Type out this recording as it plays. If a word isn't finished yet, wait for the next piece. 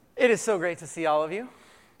It is so great to see all of you.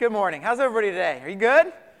 Good morning. How's everybody today? Are you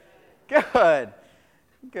good?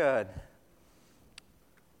 Good.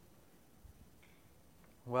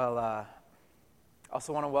 Well, I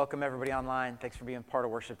also want to welcome everybody online. Thanks for being part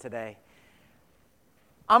of worship today.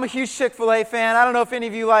 I'm a huge Chick-fil-A fan. I don't know if any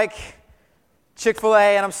of you like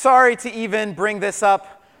Chick-fil-A, and I'm sorry to even bring this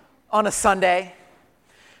up on a Sunday,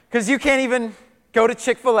 because you can't even go to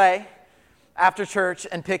Chick-fil-A after church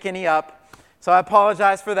and pick any up. So I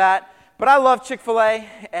apologize for that. But I love Chick-fil-A,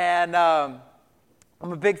 and I'm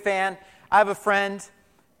a big fan. I have a friend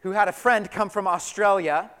who had a friend come from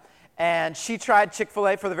Australia, and she tried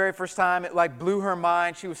Chick-fil-A for the very first time. It blew her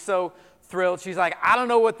mind. She was so thrilled. She's like, I don't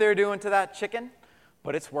know what they're doing to that chicken,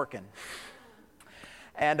 but it's working.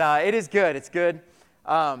 And it is good. It's good.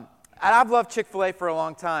 And I've loved Chick-fil-A for a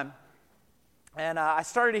long time. And I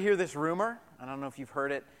started to hear this rumor. I don't know if you've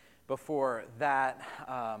heard it before, that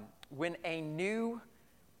when a new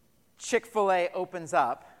Chick-fil-A opens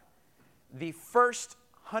up, the first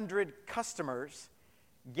 100 customers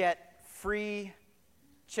get free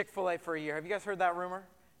Chick-fil-A for a year. Have you guys heard that rumor?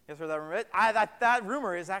 You guys heard that rumor? That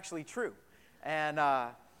rumor is actually true. And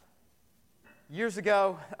years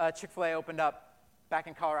ago, Chick-fil-A opened up back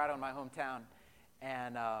in Colorado in my hometown.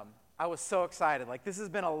 And I was so excited. This has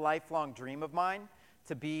been a lifelong dream of mine,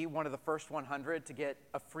 to be one of the first 100 to get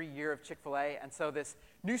a free year of Chick-fil-A. And so this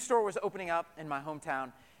new store was opening up in my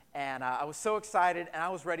hometown, and I was so excited, and I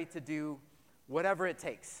was ready to do whatever it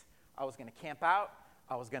takes. I was going to camp out.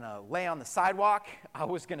 I was going to lay on the sidewalk. I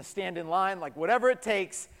was going to stand in line, whatever it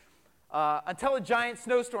takes, until a giant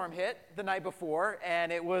snowstorm hit the night before,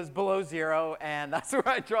 and it was below zero, and that's where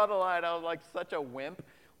I draw the line. I was such a wimp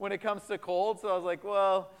when it comes to cold, so I was like,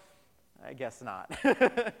 well, I guess not.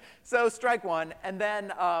 So strike one. And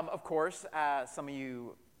then, of course, some of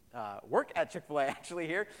you work at Chick-fil-A actually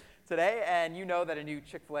here today, and you know that a new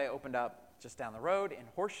Chick-fil-A opened up just down the road in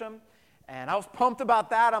Horsham. And I was pumped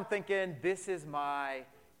about that. I'm thinking, this is my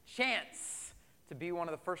chance to be one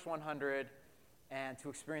of the first 100 and to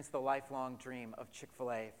experience the lifelong dream of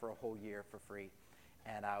Chick-fil-A for a whole year for free.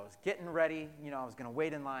 And I was getting ready. I was going to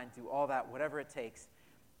wait in line, do all that, whatever it takes.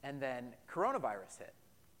 And then coronavirus hit.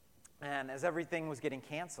 And as everything was getting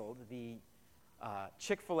canceled, the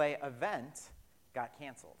Chick-fil-A event got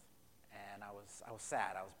canceled. And I was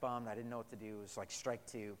sad. I was bummed. I didn't know what to do. It was strike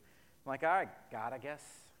two. I'm like, all right, God, I guess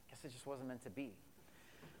it just wasn't meant to be.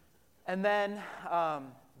 And then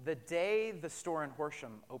the day the store in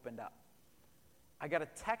Horsham opened up, I got a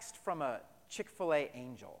text from a Chick-fil-A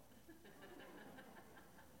angel.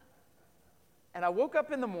 And I woke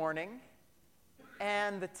up in the morning,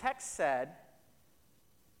 and the text said,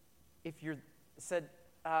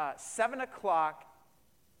 7 o'clock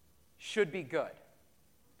should be good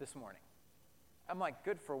this morning. I'm like,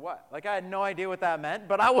 good for what? I had no idea what that meant,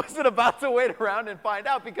 but I wasn't about to wait around and find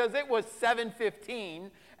out, because it was 7:15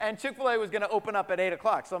 and Chick-fil-A was going to open up at 8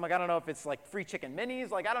 o'clock. So I'm like, I don't know if it's free chicken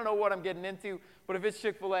minis. I don't know what I'm getting into, but if it's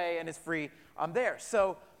Chick-fil-A and it's free, I'm there.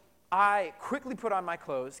 So I quickly put on my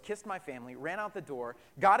clothes, kissed my family, ran out the door,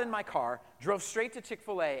 got in my car, drove straight to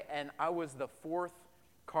Chick-fil-A, and I was the fourth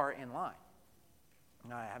car in line.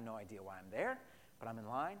 Now, I have no idea why I'm there, but I'm in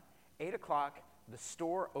line. 8 o'clock, the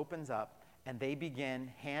store opens up, and they begin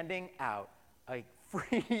handing out a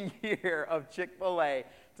free year of Chick-fil-A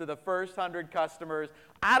to the first 100 customers.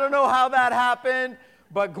 I don't know how that happened,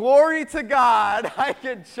 but glory to God, I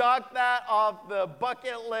can chalk that off the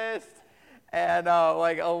bucket list, and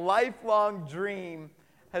a lifelong dream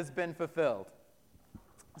has been fulfilled.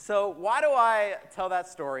 So why do I tell that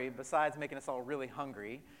story, besides making us all really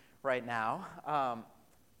hungry right now?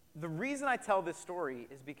 The reason I tell this story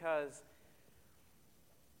is because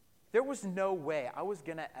there was no way I was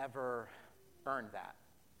going to ever earn that.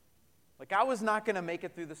 I was not going to make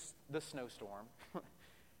it through the snowstorm.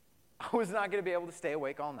 I was not going to be able to stay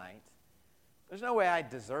awake all night. There's no way I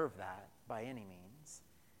deserve that by any means.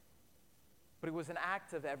 But it was an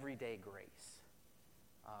act of everyday grace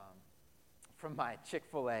from my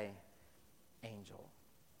Chick-fil-A angel.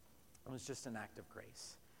 It was just an act of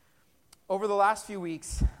grace. Over the last few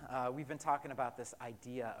weeks, we've been talking about this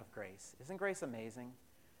idea of grace. Isn't grace amazing?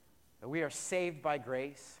 That we are saved by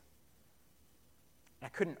grace. I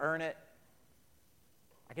couldn't earn it.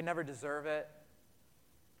 I could never deserve it.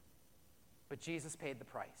 But Jesus paid the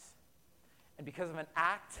price. And because of an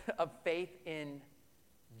act of faith in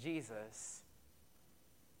Jesus,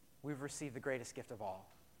 we've received the greatest gift of all.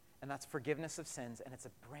 And that's forgiveness of sins, and it's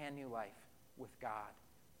a brand new life with God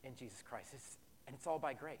in Jesus Christ. It's all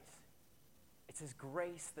by grace. It's His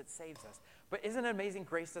grace that saves us. But isn't it amazing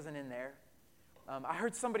grace doesn't end there? I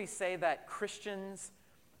heard somebody say that Christians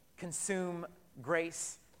consume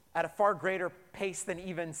grace at a far greater pace than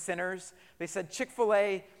even sinners. They said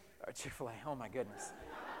Chick-fil-A, oh my goodness.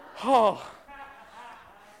 Oh.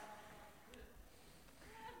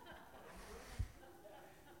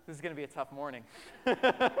 This is going to be a tough morning.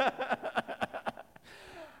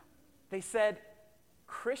 They said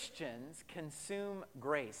Christians consume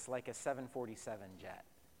grace like a 747 jet.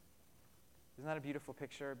 Isn't that a beautiful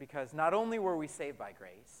picture? Because not only were we saved by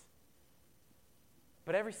grace,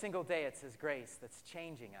 but every single day it's His grace that's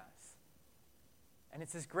changing us. And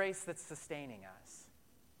it's His grace that's sustaining us.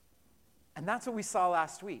 And that's what we saw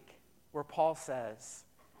last week, where Paul says,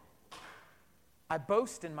 I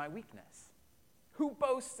boast in my weakness. Who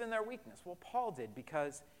boasts in their weakness? Well, Paul did,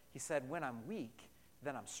 because he said, when I'm weak,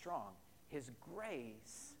 then I'm strong. His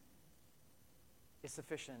grace is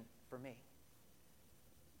sufficient for me.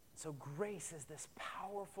 So grace is this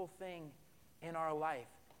powerful thing in our life.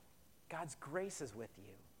 God's grace is with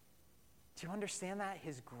you. Do you understand that?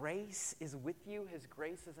 His grace is with you. His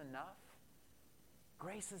grace is enough.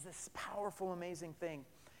 Grace is this powerful, amazing thing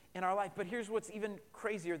in our life. But here's what's even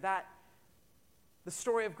crazier, that the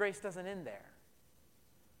story of grace doesn't end there.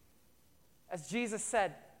 As Jesus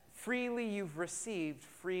said, freely you've received,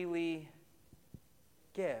 freely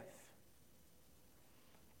give.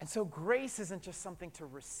 And so grace isn't just something to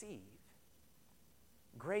receive.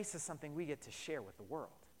 Grace is something we get to share with the world.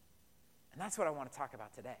 And that's what I want to talk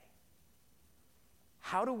about today.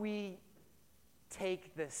 How do we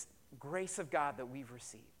take this grace of God that we've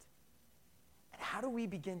received, and how do we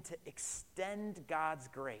begin to extend God's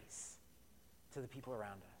grace to the people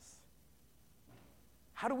around us?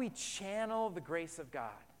 How do we channel the grace of God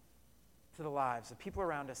to the lives of people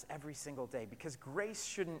around us every single day? Because grace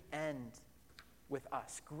shouldn't end with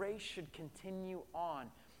us. Grace should continue on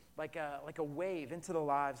like a wave into the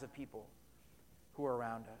lives of people who are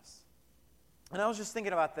around us. And I was just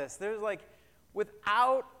thinking about this. There's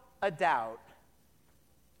without a doubt,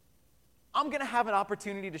 I'm going to have an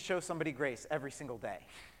opportunity to show somebody grace every single day.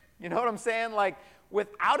 You know what I'm saying?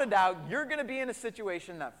 Without a doubt, you're going to be in a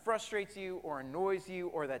situation that frustrates you or annoys you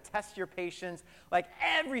or that tests your patience.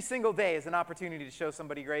 Every single day is an opportunity to show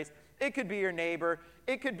somebody grace. It could be your neighbor.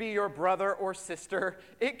 It could be your brother or sister.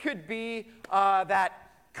 It could be that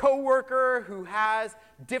coworker who has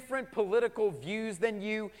different political views than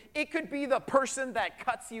you. It could be the person that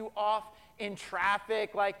cuts you off in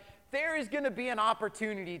traffic. There is going to be an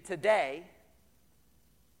opportunity today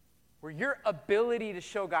where your ability to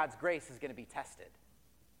show God's grace is going to be tested.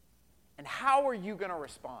 And how are you going to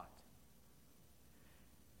respond?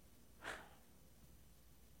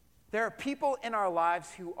 There are people in our lives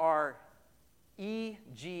who are EGR.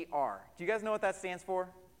 Do you guys know what that stands for?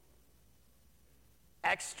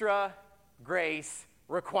 Extra grace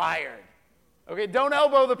required. Okay, don't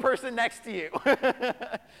elbow the person next to you.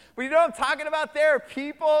 But you know what I'm talking about? There are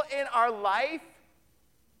people in our life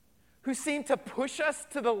who seem to push us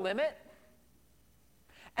to the limit,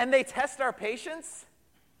 and they test our patience,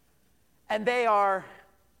 and they are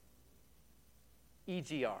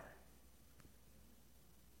EGR.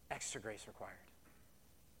 Extra grace required.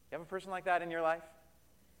 You have a person like that in your life?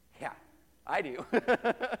 Yeah, I do.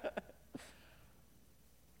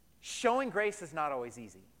 Showing grace is not always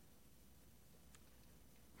easy.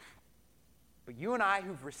 But you and I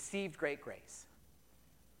who've received great grace,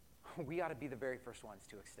 we ought to be the very first ones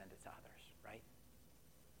to extend it to others, right?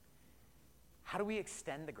 How do we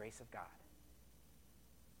extend the grace of God?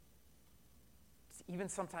 It's even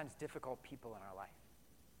sometimes difficult people in our life.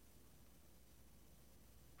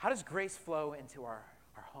 How does grace flow into our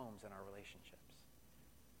homes and our relationships?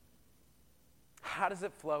 How does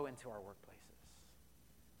it flow into our workplaces?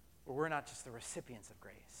 Where we're not just the recipients of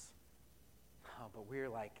grace, but we're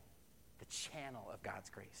like the channel of God's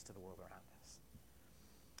grace to the world around us.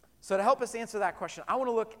 So to help us answer that question, I want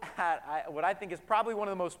to look at what I think is probably one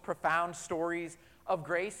of the most profound stories of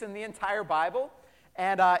grace in the entire Bible.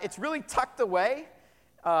 And it's really tucked away.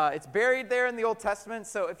 It's buried there in the Old Testament.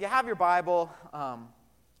 So if you have your Bible,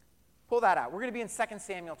 pull that out. We're going to be in 2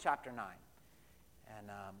 Samuel chapter 9.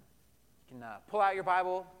 And you can pull out your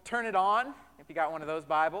Bible, turn it on if you got one of those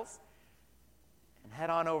Bibles, and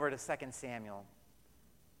head on over to 2 Samuel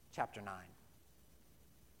chapter 9.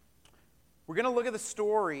 We're going to look at the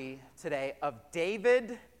story today of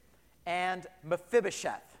David and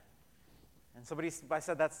Mephibosheth. And if I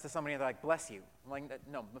said that to somebody, they're like, bless you. I'm like,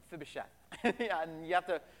 no, Mephibosheth. Yeah, and you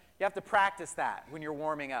have to practice that when you're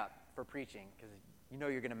warming up for preaching, because you know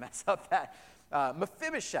you're going to mess up that.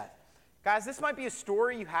 Mephibosheth. Guys, this might be a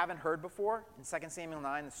story you haven't heard before in 2 Samuel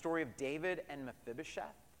 9, the story of David and Mephibosheth.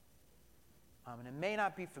 And it may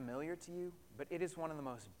not be familiar to you, but it is one of the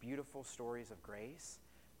most beautiful stories of grace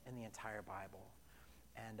in the entire Bible.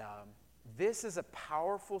 And this is a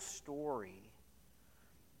powerful story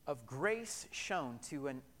of grace shown to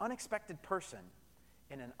an unexpected person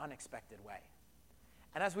in an unexpected way.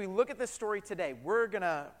 And as we look at this story today, we're going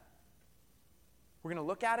to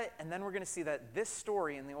look at it, and then we're going to see that this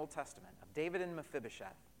story in the Old Testament of David and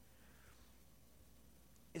Mephibosheth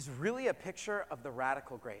is really a picture of the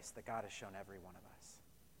radical grace that God has shown every one of us.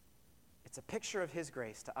 It's a picture of his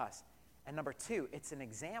grace to us. And number two, it's an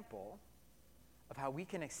example of how we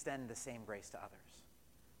can extend the same grace to others.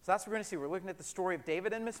 So that's what we're going to see. We're looking at the story of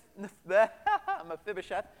David and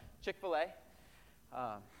Mephibosheth, Chick-fil-A.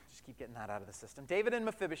 Just keep getting that out of the system. David and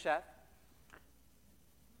Mephibosheth.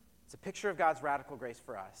 It's a picture of God's radical grace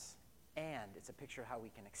for us, and it's a picture of how we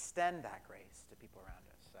can extend that grace to people around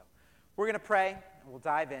us. So we're going to pray, and we'll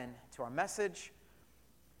dive in to our message,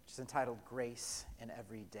 which is entitled Grace in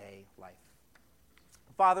Everyday Life.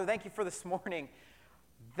 Father, thank you for this morning.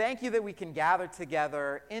 Thank you that we can gather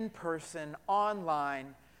together in person,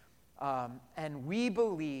 online, and we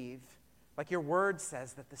believe, like your word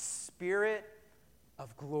says, that the Spirit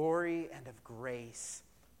of glory and of grace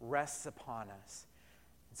rests upon us.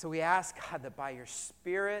 And so we ask, God, that by your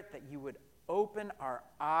Spirit that you would open our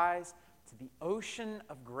eyes to the ocean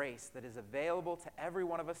of grace that is available to every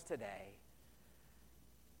one of us today.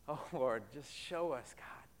 Oh, Lord, just show us, God,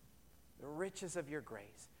 the riches of your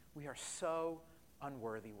grace. We are so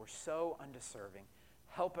unworthy. We're so undeserving.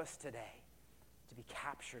 Help us today to be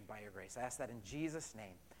captured by your grace. I ask that in Jesus'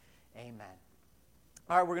 name. Amen.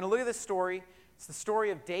 All right, we're going to look at this story. It's the story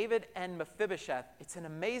of David and Mephibosheth. It's an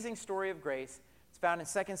amazing story of grace. It's found in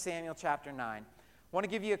 2 Samuel chapter 9. I want to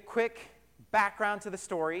give you a quick background to the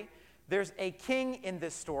story. There's a king in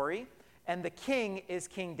this story, and the king is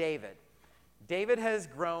King David. David has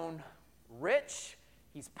grown rich.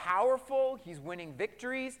 He's powerful. He's winning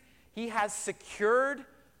victories. He has secured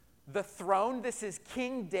the throne. This is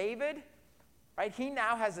King David, right? He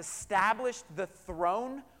now has established the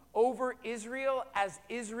throne over Israel as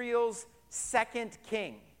Israel's second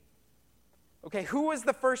king. Okay, who was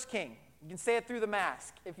the first king? You can say it through the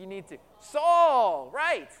mask if you need to. Saul,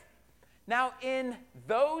 right. Now, in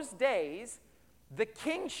those days, the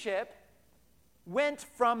kingship went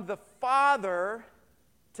from the father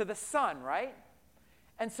to the son, right?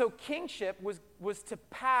 And so kingship was to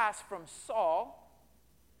pass from Saul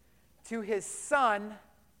to his son,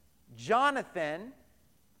 Jonathan,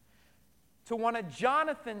 to one of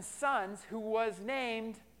Jonathan's sons who was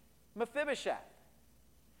named Mephibosheth.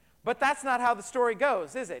 But that's not how the story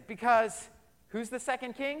goes, is it? Because who's the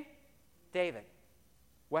second king? David.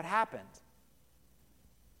 What happened?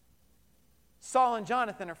 Saul and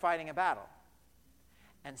Jonathan are fighting a battle.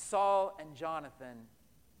 And Saul and Jonathan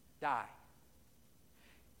die.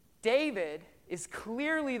 David is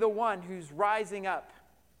clearly the one who's rising up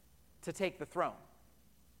to take the throne.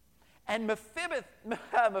 And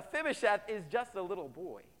Mephibosheth is just a little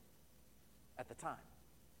boy at the time,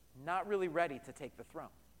 not really ready to take the throne.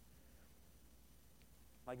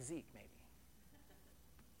 Like Zeke, maybe.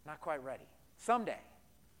 Not quite ready. Someday.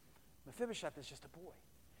 Mephibosheth is just a boy.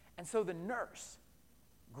 And so the nurse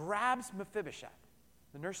grabs Mephibosheth.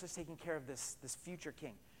 The nurse is taking care of this future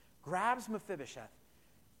king. Grabs Mephibosheth.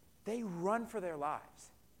 They run for their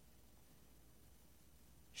lives.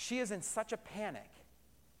 She is in such a panic.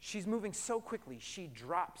 She's moving so quickly, she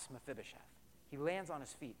drops Mephibosheth. He lands on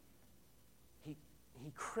his feet. He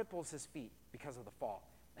cripples his feet because of the fall,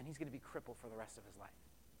 and he's going to be crippled for the rest of his life.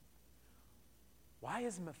 Why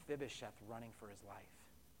is Mephibosheth running for his life?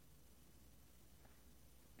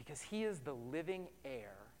 Because he is the living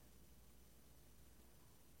heir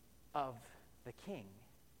of the king,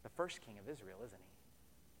 the first king of Israel, isn't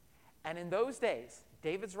he? And in those days,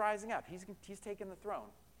 David's rising up. He's taken the throne.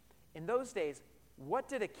 In those days, what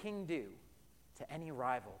did a king do to any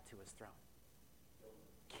rival to his throne?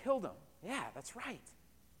 Killed him. Yeah, that's right.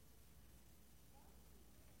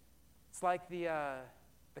 It's like the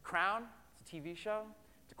Crown. It's a TV show.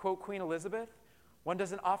 To quote Queen Elizabeth, one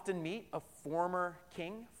doesn't often meet a former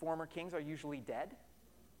king. Former kings are usually dead.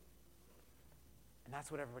 And that's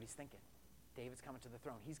what everybody's thinking. David's coming to the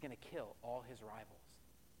throne. He's going to kill all his rivals.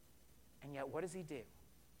 And yet, what does he do?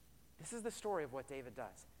 This is the story of what David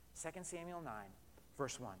does. 2 Samuel 9,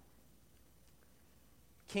 verse 1.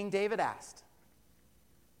 King David asked,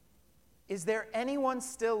 "Is there anyone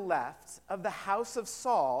still left of the house of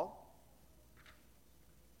Saul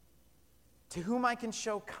to whom I can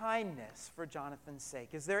show kindness for Jonathan's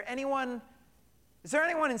sake?" Is there anyone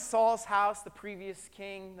in Saul's house, the previous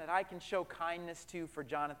king, that I can show kindness to for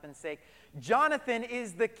Jonathan's sake? Jonathan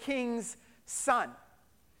is the king's son.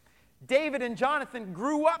 David and Jonathan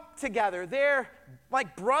grew up together. They're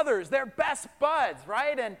like brothers. They're best buds,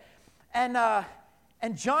 right?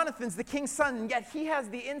 And Jonathan's the king's son, and yet he has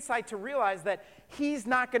the insight to realize that he's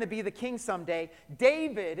not going to be the king someday.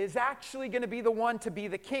 David is actually going to be the one to be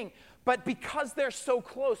the king. But because they're so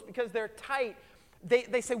close, because they're tight,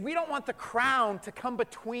 they say, we don't want the crown to come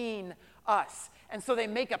between us. And so they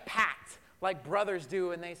make a pact like brothers do,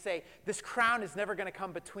 and they say, this crown is never going to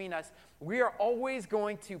come between us. We are always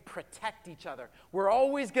going to protect each other. We're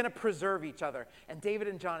always going to preserve each other. And David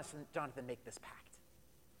and Jonathan make this pact.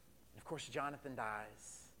 Of course, Jonathan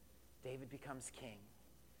dies. David becomes king.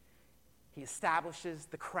 He establishes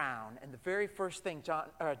the crown, and the very first thing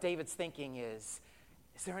David's thinking is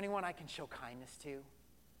there anyone I can show kindness to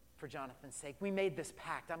for Jonathan's sake? We made this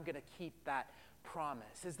pact. I'm going to keep that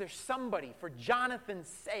promise. Is there somebody for Jonathan's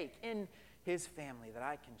sake in his family that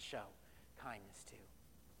I can show kindness to?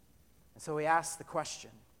 And so he asks the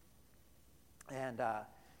question, and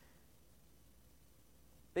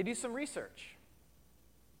they do some research.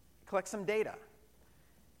 Collect some data.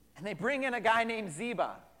 And they bring in a guy named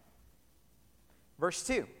Ziba. Verse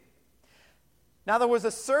 2. Now there was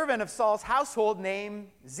a servant of Saul's household named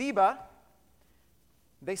Ziba.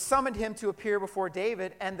 They summoned him to appear before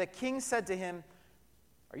David, and the king said to him,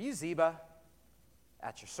 "Are you Ziba?"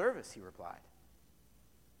 "At your service," he replied.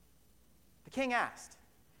 The king asked,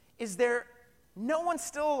 "Is there no one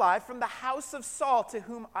still alive from the house of Saul to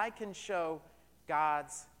whom I can show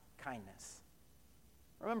God's kindness?"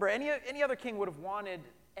 Remember, any other king would have wanted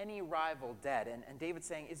any rival dead. And David's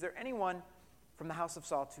saying, is there anyone from the house of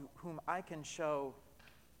Saul to whom I can show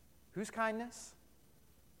whose kindness?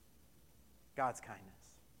 God's kindness.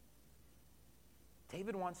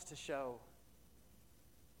 David wants to show,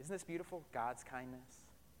 isn't this beautiful? God's kindness.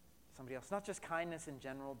 Somebody else. Not just kindness in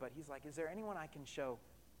general, but he's like, is there anyone I can show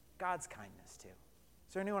God's kindness to?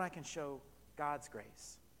 Is there anyone I can show God's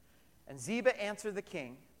grace? And Ziba answered the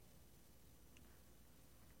king,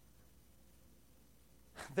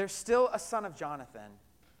 there's still a son of Jonathan.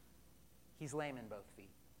 He's lame in both feet.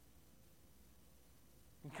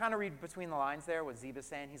 You can kind of read between the lines there what Ziba's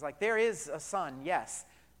saying. He's like, there is a son, yes.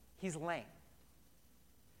 He's lame.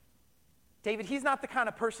 David, he's not the kind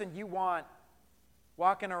of person you want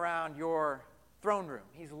walking around your throne room.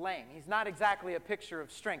 He's lame. He's not exactly a picture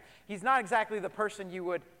of strength. He's not exactly the person you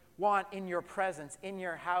would want in your presence, in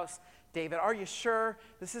your house. David, are you sure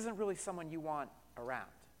this isn't really someone you want around?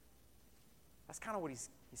 That's kind of what he's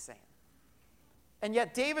saying. And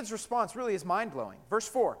yet David's response really is mind-blowing. Verse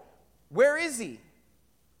 4, where is he?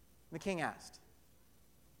 The king asked.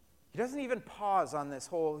 He doesn't even pause on this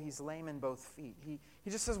whole he's lame in both feet. He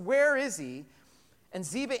just says, where is he? And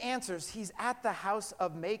Ziba answers, he's at the house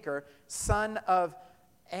of Machir, son of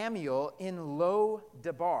Ammiel, in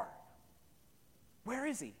Lo-debar. Where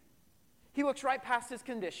is he? He looks right past his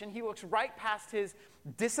condition. He looks right past his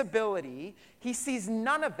disability. He sees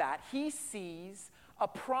none of that. He sees a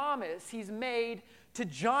promise he's made to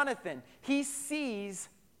Jonathan. He sees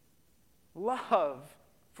love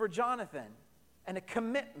for Jonathan and a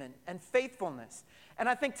commitment and faithfulness. And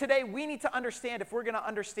I think today we need to understand, if we're going to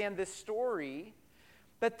understand this story,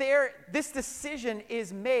 that this decision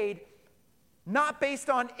is made not based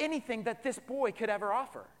on anything that this boy could ever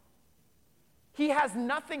offer. He has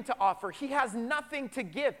nothing to offer. He has nothing to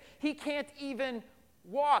give. He can't even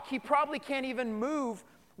walk. He probably can't even move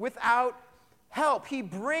without help. He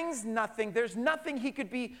brings nothing. There's nothing he could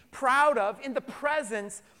be proud of in the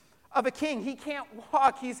presence of a king. He can't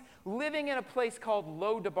walk. He's living in a place called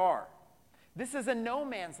Lo-debar. This is a no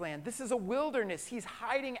man's land. This is a wilderness. He's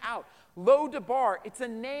hiding out. Lo-debar, it's a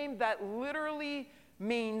name that literally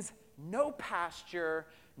means no pasture,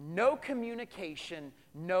 no communication,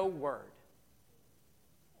 no word.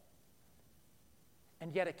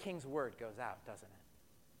 And yet a king's word goes out, doesn't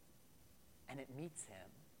it? And it meets him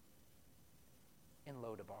in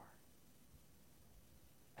Lo-debar.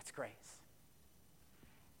 That's grace.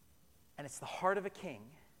 And it's the heart of a king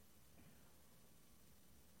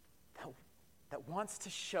that wants to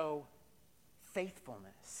show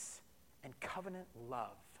faithfulness and covenant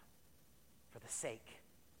love for the sake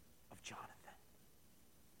of Jonathan.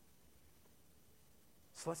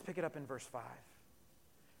 So let's pick it up in verse 5.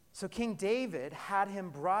 So King David had him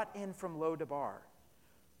brought in from Lo-debar,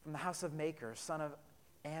 from the house of Machir, son of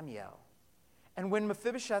Ammiel. And when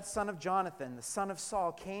Mephibosheth, son of Jonathan, the son of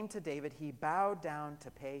Saul, came to David, he bowed down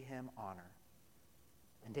to pay him honor.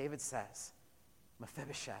 And David says,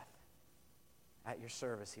 Mephibosheth, at your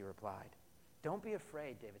service, he replied. Don't be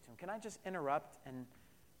afraid, David to him. Can I just interrupt and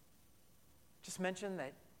just mention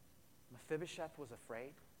that Mephibosheth was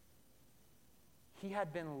afraid? He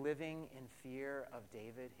had been living in fear of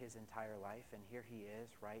David his entire life, and here he is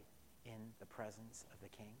right in the presence of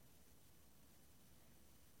the king.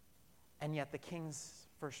 And yet the king's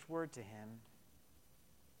first word to him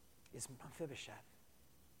is Mephibosheth.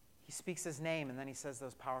 He speaks his name, and then he says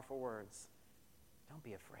those powerful words, "Don't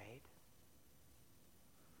be afraid."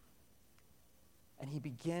 And he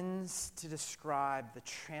begins to describe the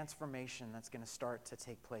transformation that's going to start to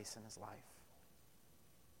take place in his life.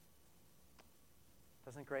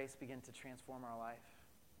 Doesn't grace begin to transform our life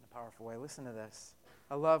in a powerful way? Listen to this.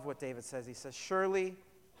 I love what David says. He says, "Surely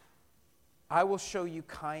I will show you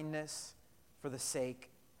kindness for the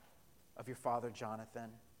sake of your father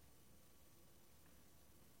Jonathan."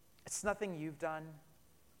 It's nothing you've done.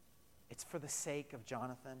 It's for the sake of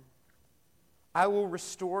Jonathan. "I will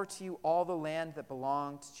restore to you all the land that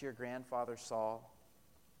belonged to your grandfather Saul,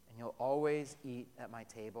 and you'll always eat at my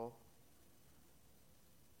table."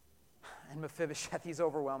 And Mephibosheth, he's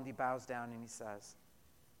overwhelmed. He bows down and he says,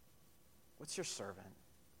 "What's your servant?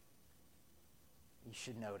 You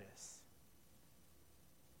should notice.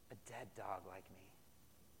 A dead dog like me."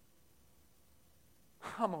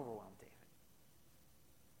 I'm overwhelmed, David.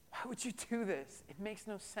 Why would you do this? It makes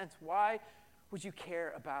no sense. Why would you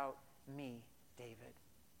care about me, David?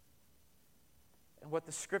 And what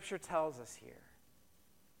the scripture tells us here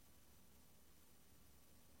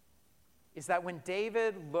is that when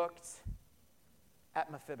David looked at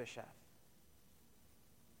Mephibosheth,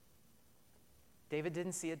 David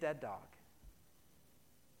didn't see a dead dog.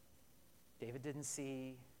 David didn't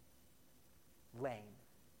see lame.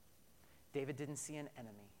 David didn't see an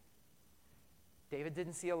enemy. David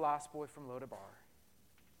didn't see a lost boy from Lodabar.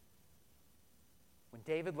 When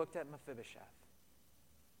David looked at Mephibosheth,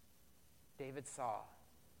 David saw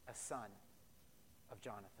a son of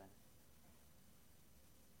Jonathan.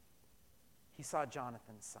 He saw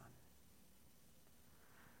Jonathan's son.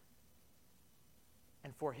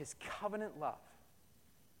 And for his covenant love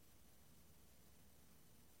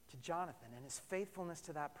to Jonathan and his faithfulness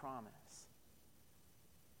to that promise,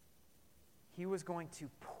 he was going to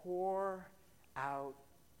pour out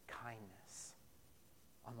kindness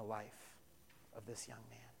on the life of this young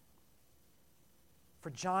man. For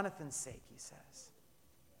Jonathan's sake, he says,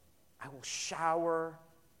 "I will shower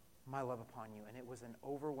my love upon you." And it was an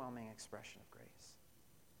overwhelming expression of grace.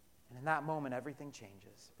 And in that moment, everything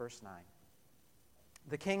changes. Verse 9.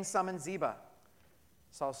 The king summoned Ziba,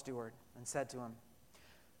 Saul's steward, and said to him,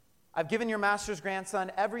 "I've given your master's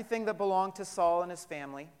grandson everything that belonged to Saul and his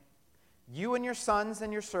family. You and your sons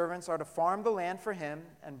and your servants are to farm the land for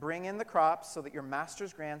him and bring in the crops so that your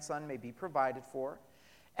master's grandson may be provided for.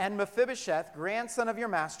 And Mephibosheth, grandson of your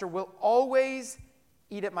master, will always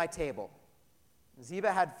eat at my table."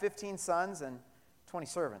 Ziba had 15 sons and 20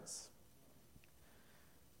 servants.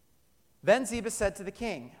 Then Ziba said to the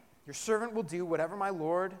king, "Your servant will do whatever my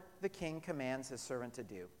lord the king commands his servant to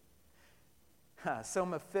do." So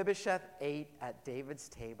Mephibosheth ate at David's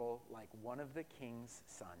table like one of the king's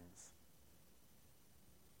sons.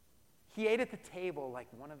 He ate at the table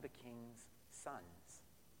like one of the king's sons.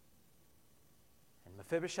 And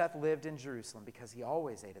Mephibosheth lived in Jerusalem because he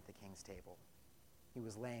always ate at the king's table. He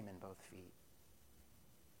was lame in both feet.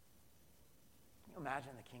 Can you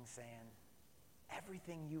imagine the king saying,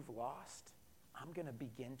 "Everything you've lost, I'm going to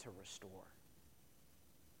begin to restore"?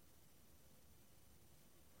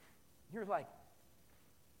 You're like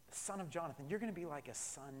the son of Jonathan. You're going to be like a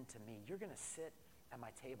son to me. You're going to sit at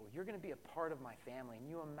my table. You're going to be a part of my family. And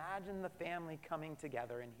you imagine the family coming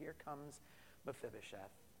together, and here comes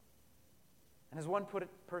Mephibosheth. And as one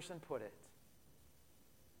person put it,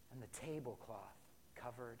 and the tablecloth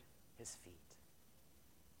covered his feet.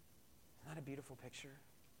 Isn't that a beautiful picture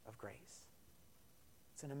of grace?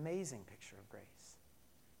 It's an amazing picture of grace.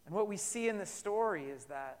 And what we see in this story is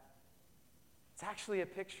that it's actually a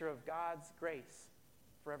picture of God's grace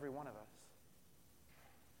for every one of us.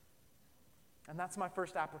 And that's my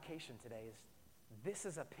first application today, is this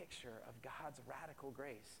is a picture of God's radical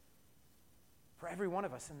grace for every one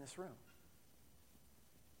of us in this room.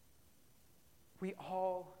 We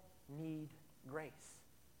all need grace.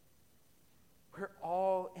 We're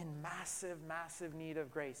all in massive, massive need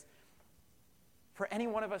of grace. For any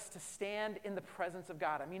one of us to stand in the presence of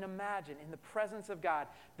God. I mean, imagine in the presence of God,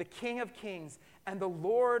 the King of Kings and the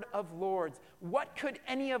Lord of Lords. What could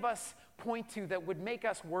any of us point to that would make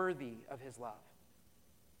us worthy of his love?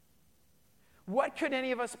 What could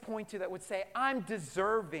any of us point to that would say, "I'm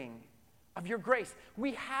deserving of your grace"?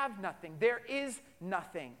 We have nothing. There is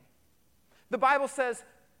nothing. The Bible says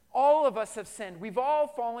all of us have sinned. We've all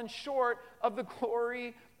fallen short of the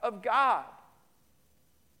glory of God.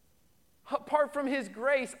 Apart from his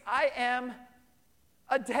grace, I am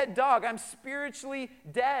a dead dog. I'm spiritually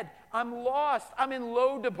dead. I'm lost. I'm in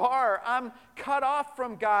Lo-Debar. I'm cut off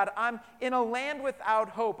from God. I'm in a land without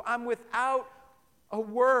hope. I'm without a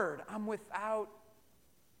word. I'm without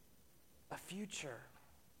a future.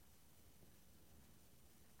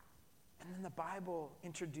 And then the Bible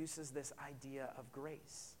introduces this idea of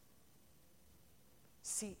grace.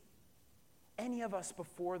 See, any of us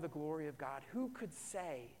before the glory of God, who could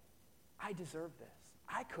say, I deserve this?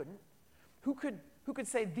 I couldn't. Who could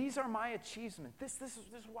say, these are my achievements? This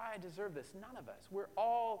is why I deserve this? None of us. We're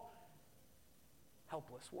all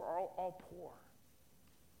helpless. We're all poor.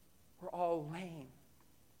 We're all lame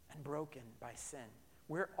and broken by sin.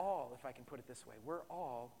 We're all, if I can put it this way, we're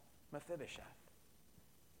all Mephibosheth.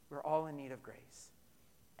 We're all in need of grace.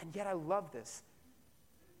 And yet I love this.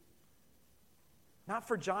 Not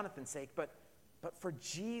for Jonathan's sake, but for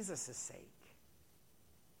Jesus' sake.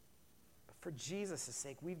 But for Jesus'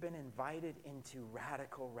 sake, we've been invited into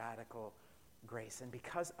radical grace. And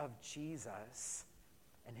because of Jesus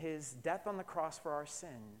and his death on the cross for our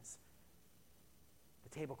sins, the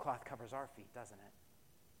tablecloth covers our feet, doesn't it?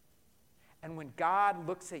 And when God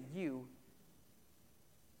looks at you,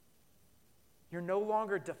 you're no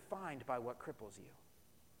longer defined by what cripples you.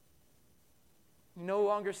 He no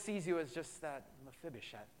longer sees you as just that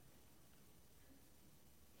Mephibosheth.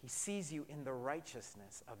 He sees you in the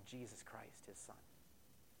righteousness of Jesus Christ, his Son.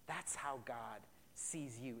 That's how God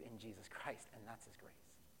sees you in Jesus Christ, and that's his grace.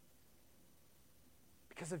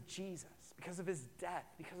 Because of Jesus, because of his death,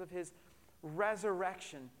 because of his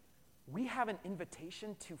resurrection, we have an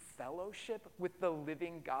invitation to fellowship with the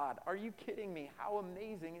living God. Are you kidding me? How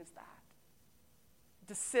amazing is that?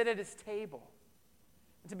 To sit at his table,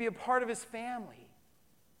 and to be a part of his family.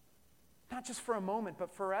 Not just for a moment,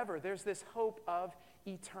 but forever. There's this hope of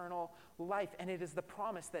eternal life, and it is the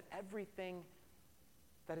promise that everything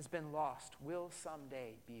that has been lost will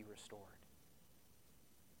someday be restored.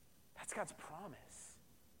 That's God's promise.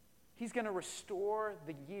 He's going to restore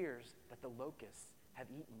the years that the locusts have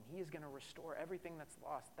eaten. He is going to restore everything that's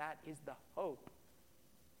lost. That is the hope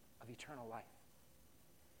of eternal life.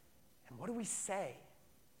 And what do we say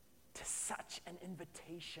to such an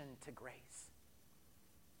invitation to grace?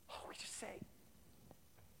 Oh, we just say,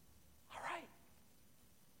 all right,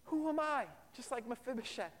 who am I? Just like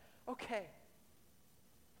Mephibosheth. Okay.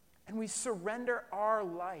 And we surrender our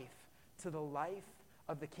life to the life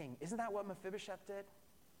of the king. Isn't that what Mephibosheth did?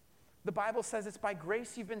 The Bible says it's by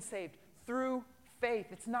grace you've been saved through faith.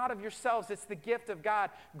 It's not of yourselves, it's the gift of God.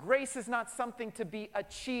 Grace is not something to be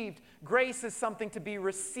achieved. Grace is something to be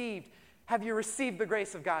received. Have you received the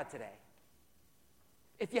grace of God today?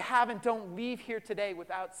 If you haven't, don't leave here today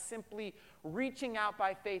without simply reaching out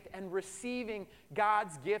by faith and receiving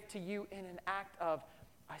God's gift to you in an act of,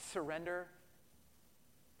 I surrender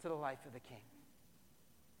to the life of the King.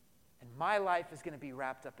 And my life is going to be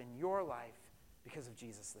wrapped up in your life because of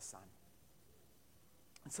Jesus the Son.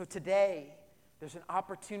 And so today, there's an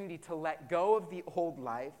opportunity to let go of the old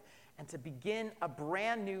life and to begin a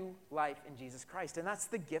brand new life in Jesus Christ. And that's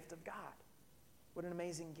the gift of God. What an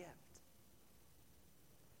amazing gift.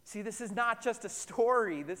 See, this is not just a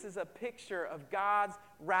story. This is a picture of God's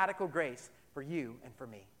radical grace for you and for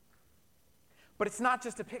me. But it's not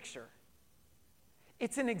just a picture.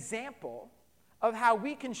 It's an example of how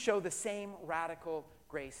we can show the same radical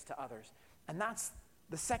grace to others. And that's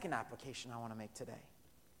the second application I want to make today.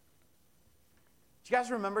 Do you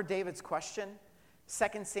guys remember David's question?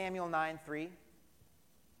 2 Samuel 9:3.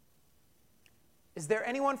 Is there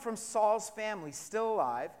anyone from Saul's family still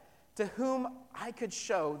alive to whom I could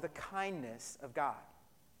show the kindness of God?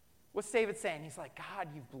 What's David saying? He's like, God,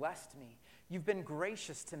 you've blessed me. You've been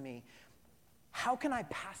gracious to me. How can I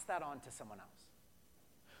pass that on to someone else?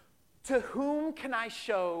 To whom can I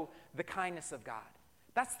show the kindness of God?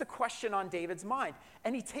 That's the question on David's mind.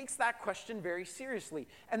 And he takes that question very seriously.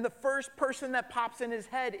 And the first person that pops in his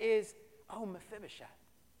head is, oh, Mephibosheth.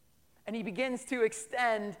 And he begins to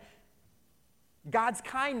extend God's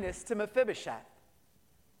kindness to Mephibosheth.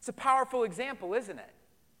 It's a powerful example, isn't it?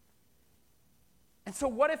 And so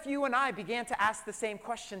what if you and I began to ask the same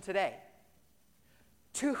question today?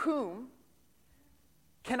 To whom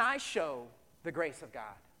can I show the grace of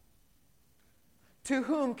God? To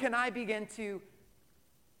whom can I begin to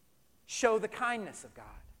show the kindness of God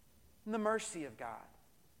and the mercy of God?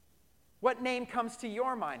 What name comes to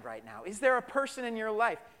your mind right now? Is there a person in your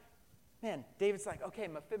life? Man, David's like, okay,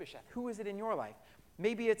 Mephibosheth, who is it in your life?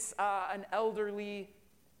 Maybe it's an elderly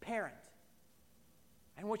parent.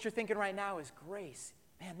 And what you're thinking right now is grace.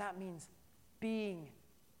 Man, that means being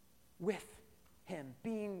with him,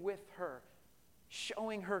 being with her,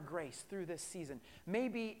 showing her grace through this season.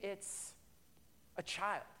 Maybe it's a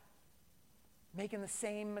child, making the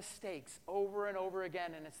same mistakes over and over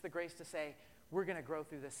again, and it's the grace to say, we're going to grow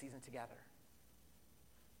through this season together.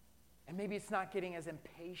 And maybe it's not getting as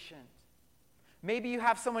impatient. Maybe you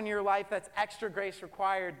have someone in your life that's extra grace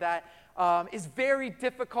required that is very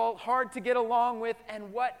difficult, hard to get along with,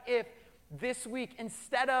 and what if this week,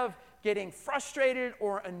 instead of getting frustrated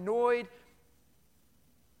or annoyed,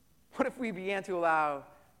 what if we began to allow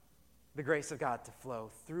the grace of God to flow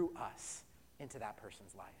through us into that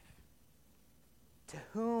person's life? To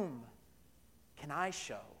whom can I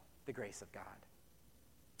show the grace of God?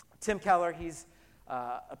 Tim Keller, he's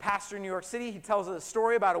a pastor in New York City. He tells a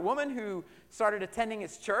story about a woman who started attending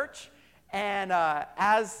his church. And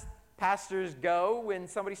as pastors go, when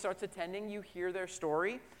somebody starts attending, you hear their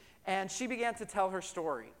story. And she began to tell her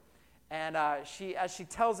story. And as she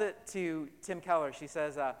tells it to Tim Keller, she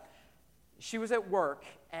says, she was at work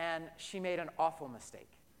and she made an awful mistake.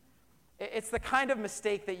 It's the kind of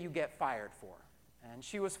mistake that you get fired for. And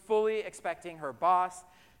she was fully expecting her boss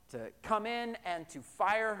to come in and to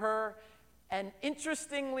fire her. And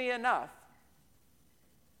interestingly enough,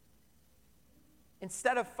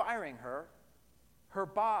 instead of firing her, her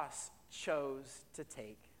boss chose to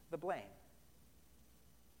take the blame.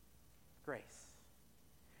 Grace.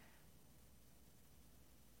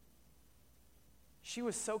 She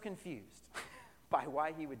was so confused by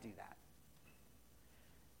why he would do that.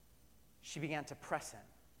 She began to press him.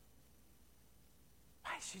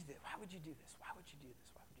 Why would you do this? Why would you do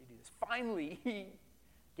this? Why would you do this? Finally, he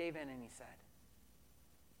gave in and he said,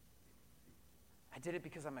 I did it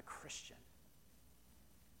because I'm a Christian.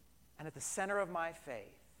 And at the center of my faith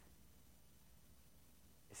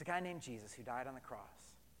is a guy named Jesus who died on the cross,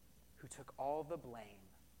 who took all the blame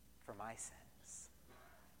for my sins.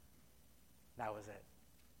 That was it.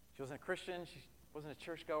 She wasn't a Christian. She wasn't a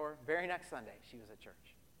churchgoer. Very next Sunday, she was at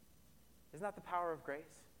church. Isn't that the power of grace?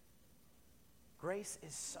 Grace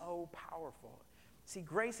is so powerful. See,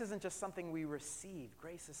 grace isn't just something we receive.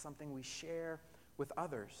 Grace is something we share with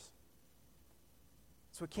others.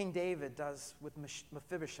 It's what King David does with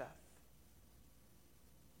Mephibosheth.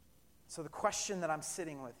 So the question that I'm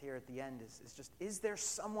sitting with here at the end is just, is there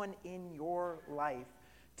someone in your life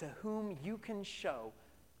to whom you can show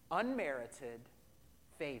unmerited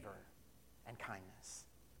favor and kindness?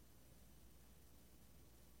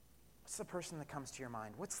 What's the person that comes to your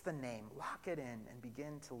mind? What's the name? Lock it in and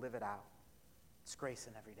begin to live it out. It's grace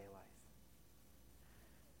in everyday life.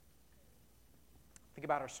 Think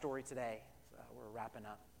about our story today. We're wrapping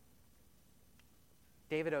up.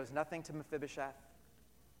 David owes nothing to Mephibosheth.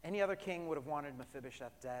 Any other king would have wanted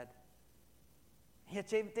Mephibosheth dead. Yet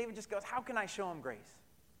David just goes, how can I show him grace?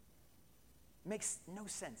 It makes no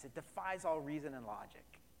sense. It defies all reason and logic.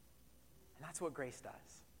 And that's what grace does.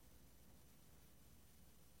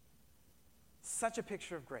 Such a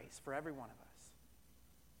picture of grace for every one of us,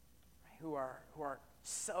 right, who are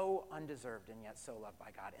so undeserved and yet so loved by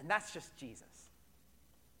God. And that's just Jesus.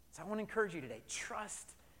 So I want to encourage you today,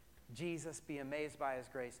 trust Jesus, be amazed by his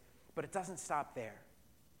grace, but it doesn't stop there.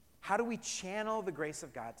 How do we channel the grace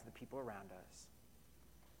of God to the people around us?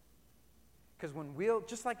 Because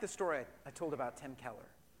just like the story I told about Tim Keller,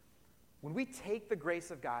 when we take the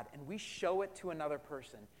grace of God and we show it to another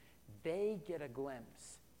person, they get a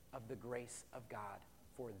glimpse of the grace of God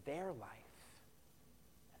for their life.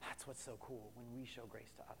 And that's what's so cool when we show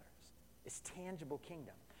grace to others. It's tangible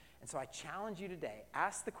kingdom. And so I challenge you today,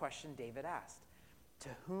 ask the question David asked. To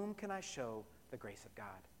whom can I show the grace of God?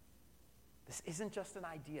 This isn't just an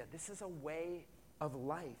idea. This is a way of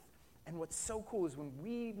life. And what's so cool is when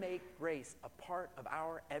we make grace a part of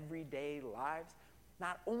our everyday lives,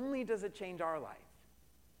 not only does it change our life,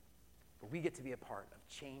 but we get to be a part of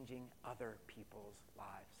changing other people's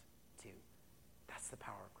lives too. That's the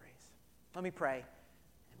power of grace. Let me pray,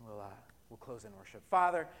 and we'll close in worship.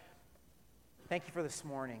 Father, thank you for this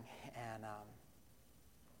morning, and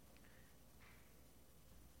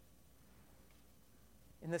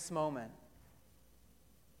in this moment,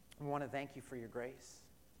 we want to thank you for your grace.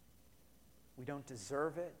 We don't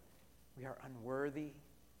deserve it. We are unworthy.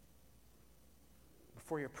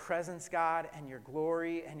 Before your presence, God, and your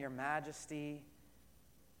glory and your majesty,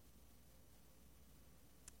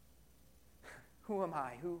 who am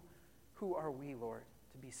I? Who are we, Lord,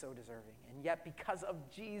 to be so deserving? And yet, because of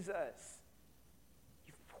Jesus,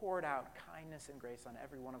 you've poured out kindness and grace on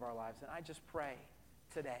every one of our lives. And I just pray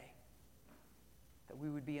today that we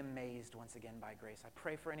would be amazed once again by grace. I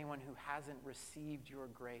pray for anyone who hasn't received your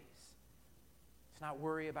grace. To not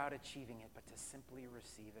worry about achieving it, but to simply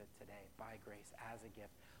receive it today by grace as a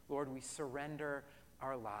gift. Lord, we surrender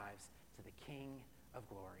our lives to the King of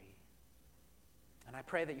glory. And I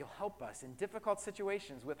pray that you'll help us in difficult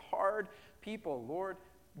situations with hard people. Lord,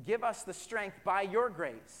 give us the strength by your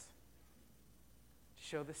grace to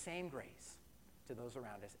show the same grace to those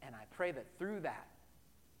around us. And I pray that through that,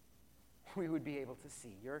 we would be able to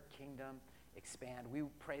see your kingdom expand. We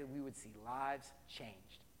pray that we would see lives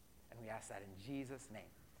changed. And we ask that in Jesus' name.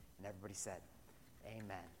 And everybody said,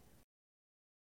 amen.